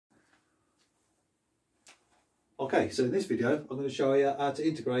Okay, so in this video I'm going to show you how to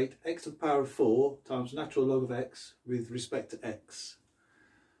integrate x to the power of 4 times natural log of x with respect to x.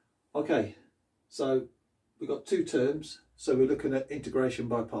 Okay, so we've got two terms, so we're looking at integration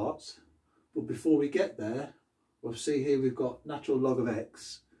by parts. But before we get there, we'll see here we've got natural log of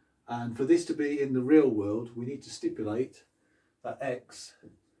x, and for this to be in the real world we need to stipulate that x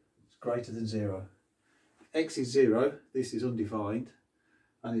is greater than 0. If x is 0, this is undefined.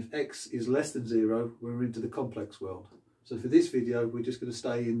 And if x is less than 0, we're into the complex world. So for this video, we're just going to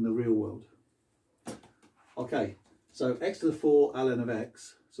stay in the real world. Okay, so x to the 4 ln of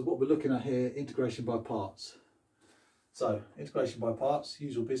x. So what we're looking at here, integration by parts. So integration by parts,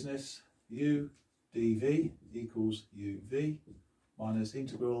 usual business, u dv equals uv minus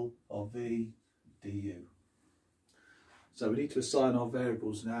integral of v du. So we need to assign our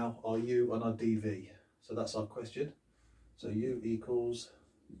variables now, our u and our dv. So that's our question. So u equals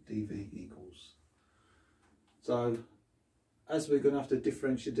dv equals. So as we're going to have to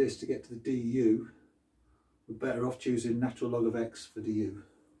differentiate this to get to the du, we're better off choosing natural log of x for du.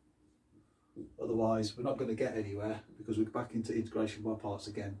 Otherwise we're not going to get anywhere because we're back into integration by parts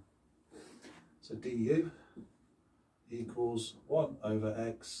again. So du equals 1 over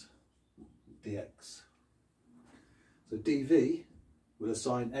x dx. So dv will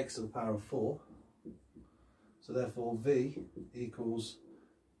assign x to the power of 4. So therefore v equals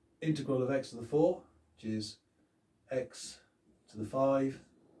integral of x to the 4, which is x to the 5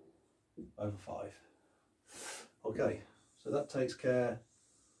 over 5. Okay, so that takes care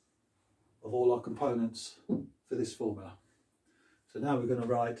of all our components for this formula. So now we're going to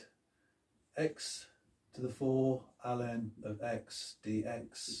write x to the 4 ln of x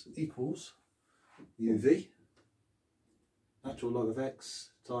dx equals uv, natural log of x,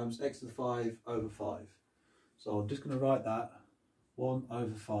 times x to the 5 over 5. So I'm just going to write that 1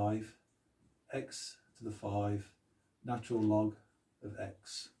 over 5 x to the 5 natural log of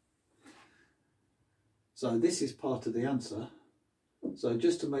x. So this is part of the answer. So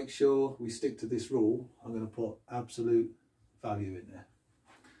just to make sure we stick to this rule, I'm going to put absolute value in there.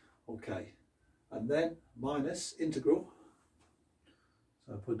 Okay, and then minus integral.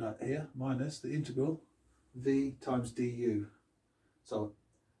 So I put that here, minus the integral v times du. So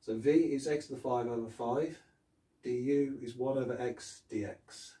v is x to the 5 over 5. du is 1 over x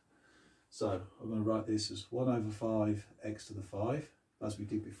dx. So I'm going to write this as 1 over 5 x to the 5, as we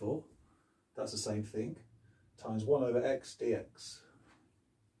did before. That's the same thing, times 1 over x dx.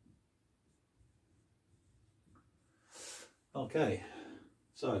 Okay,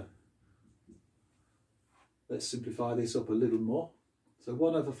 so let's simplify this up a little more. So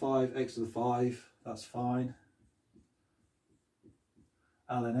 1 over 5 x to the 5, that's fine.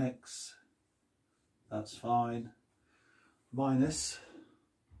 ln x, that's fine, minus,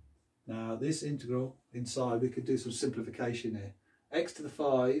 now this integral inside we could do some simplification here. X to the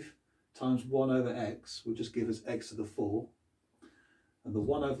 5 times 1 over x will just give us x to the 4, and the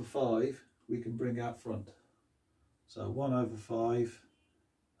 1 over 5 we can bring out front. So 1 over 5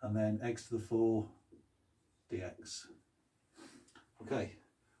 and then x to the 4 dx. Okay,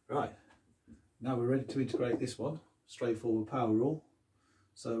 right, now we're ready to integrate this one, straightforward power rule.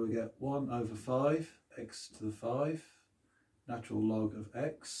 So we get 1 over 5 x to the 5 natural log of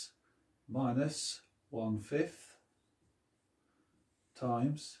x minus 1/5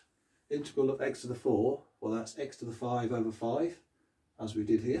 times integral of x to the 4, well that's x to the 5 over 5 as we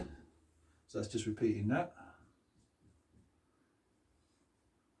did here. So that's just repeating that.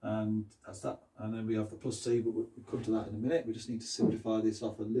 And that's that. And then we have the plus c, but we'll come to that in a minute. We just need to simplify this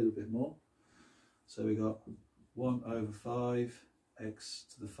off a little bit more. So we got 1 over 5 x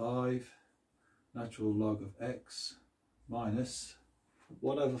to the 5 natural log of x minus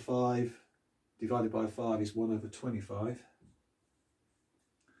 1 over 5 divided by 5 is 1 over 25,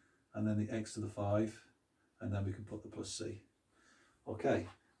 and then the x to the 5, and then we can put the plus c. Okay,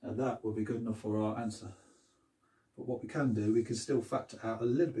 now that will be good enough for our answer. But what we can do, we can still factor out a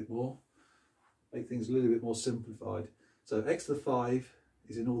little bit more, make things a little bit more simplified. So x to the 5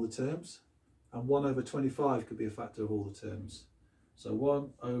 is in all the terms, and 1 over 25 could be a factor of all the terms. So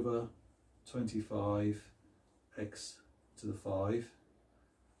 1 over 25 x to the 5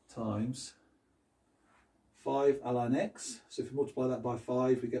 times 5 ln x. So if we multiply that by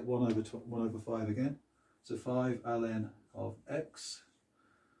 5, we get 1 over 5 again. So 5 ln of x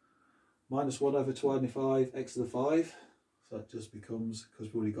minus 1 over 25 x to the 5. So that just becomes, because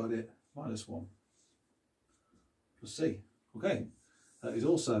we've already got it, minus 1 plus c. Okay, that is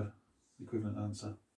also the equivalent answer.